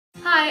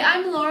Hi,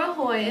 I'm Laura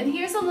Hoy, and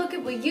here's a look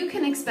at what you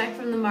can expect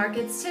from the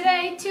markets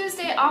today,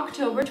 Tuesday,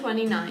 October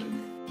 29th.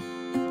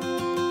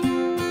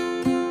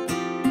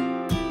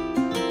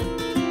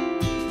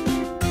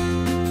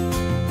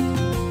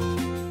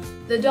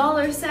 The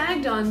dollar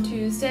sagged on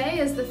Tuesday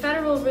as the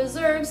Federal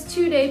Reserve's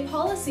two-day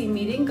policy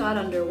meeting got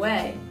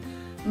underway.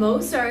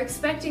 Most are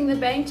expecting the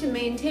bank to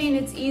maintain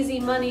its easy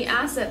money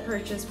asset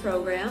purchase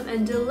program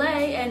and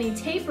delay any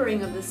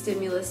tapering of the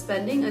stimulus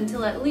spending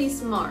until at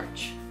least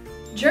March.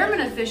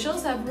 German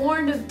officials have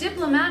warned of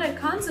diplomatic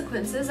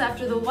consequences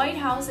after the White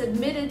House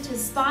admitted to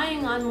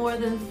spying on more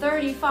than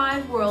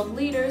 35 world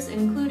leaders,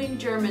 including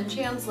German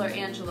Chancellor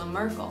Angela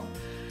Merkel.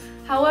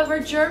 However,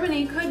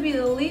 Germany could be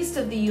the least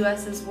of the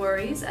U.S.'s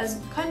worries,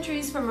 as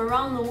countries from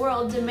around the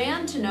world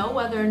demand to know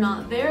whether or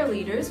not their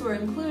leaders were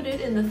included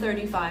in the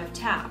 35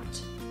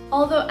 tapped.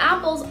 Although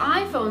Apple's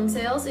iPhone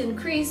sales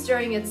increased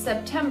during its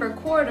September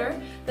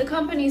quarter, the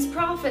company's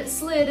profit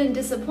slid and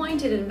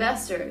disappointed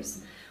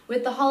investors.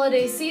 With the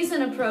holiday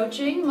season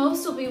approaching,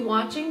 most will be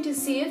watching to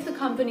see if the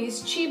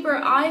company's cheaper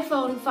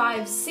iPhone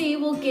 5C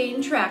will gain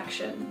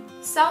traction.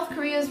 South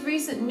Korea's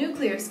recent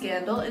nuclear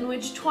scandal, in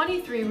which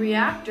 23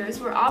 reactors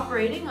were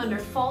operating under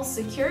false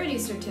security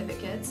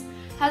certificates,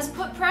 has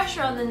put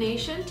pressure on the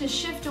nation to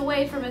shift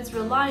away from its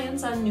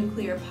reliance on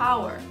nuclear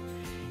power.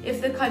 If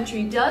the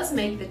country does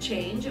make the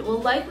change, it will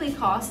likely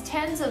cost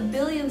tens of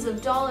billions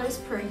of dollars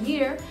per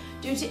year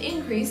due to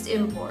increased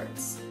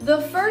imports.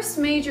 The first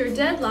major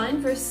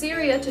deadline for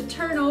Syria to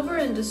turn over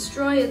and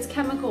destroy its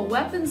chemical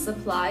weapons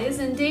supply is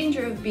in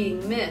danger of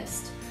being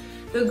missed.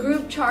 The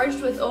group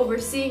charged with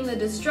overseeing the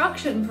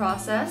destruction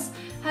process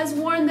has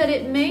warned that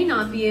it may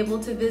not be able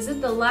to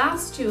visit the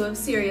last two of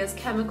Syria's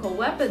chemical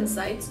weapons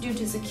sites due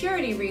to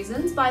security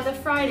reasons by the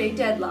Friday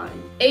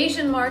deadline.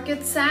 Asian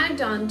markets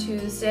sagged on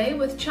Tuesday,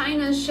 with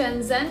China's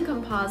Shenzhen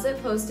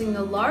Composite posting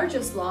the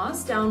largest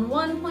loss, down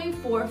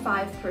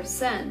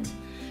 1.45%.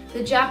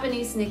 The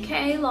Japanese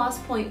Nikkei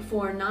lost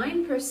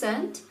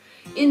 0.49%.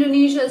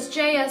 Indonesia's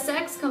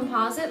JSX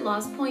Composite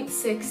lost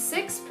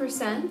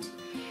 0.66%.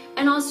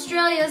 And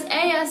Australia's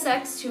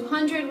ASX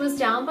 200 was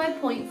down by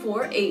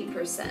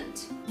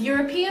 0.48%.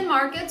 European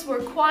markets were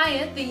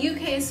quiet. The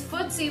UK's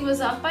FTSE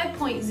was up by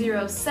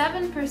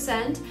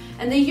 0.07%,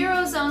 and the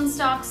Eurozone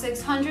Stock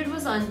 600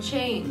 was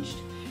unchanged.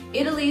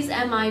 Italy's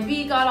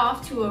MIB got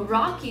off to a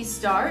rocky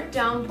start,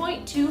 down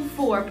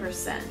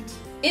 0.24%.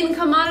 In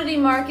commodity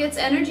markets,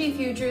 energy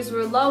futures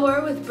were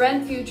lower, with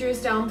Brent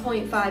futures down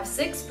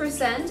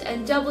 0.56%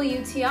 and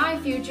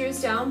WTI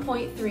futures down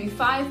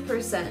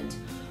 0.35%.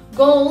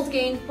 Gold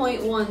gained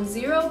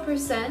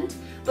 0.10%,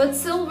 but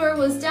silver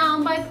was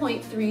down by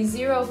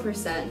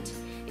 0.30%.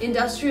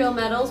 Industrial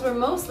metals were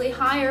mostly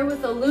higher,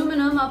 with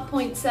aluminum up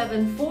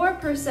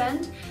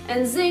 0.74%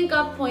 and zinc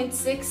up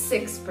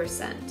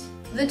 0.66%.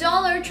 The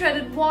dollar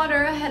treaded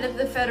water ahead of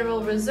the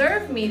Federal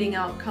Reserve meeting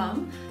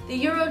outcome. The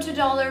euro to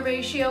dollar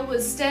ratio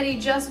was steady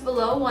just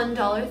below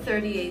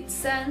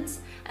 $1.38,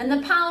 and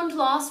the pound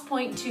lost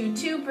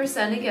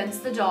 0.22%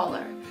 against the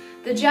dollar.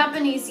 The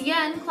Japanese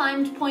yen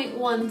climbed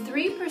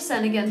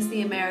 0.13% against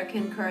the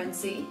American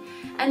currency,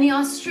 and the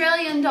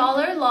Australian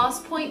dollar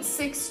lost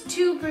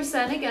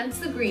 0.62%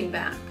 against the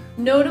greenback.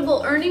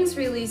 Notable earnings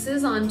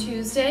releases on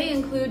Tuesday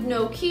include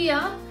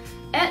Nokia,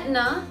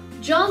 Aetna,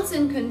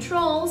 Johnson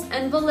Controls,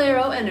 and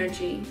Valero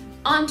Energy.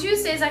 On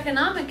Tuesday's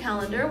economic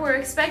calendar, we're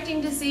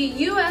expecting to see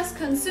U.S.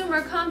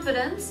 consumer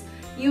confidence,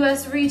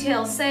 U.S.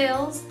 retail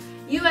sales,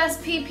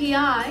 U.S.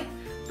 PPI,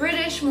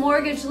 British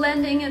mortgage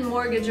lending and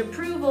mortgage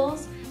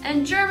approvals,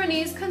 and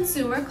Germany's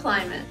consumer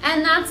climate.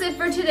 And that's it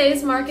for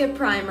today's Market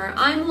Primer.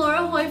 I'm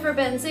Laura Hoy for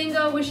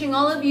Benzinga, wishing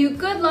all of you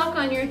good luck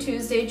on your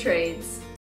Tuesday trades.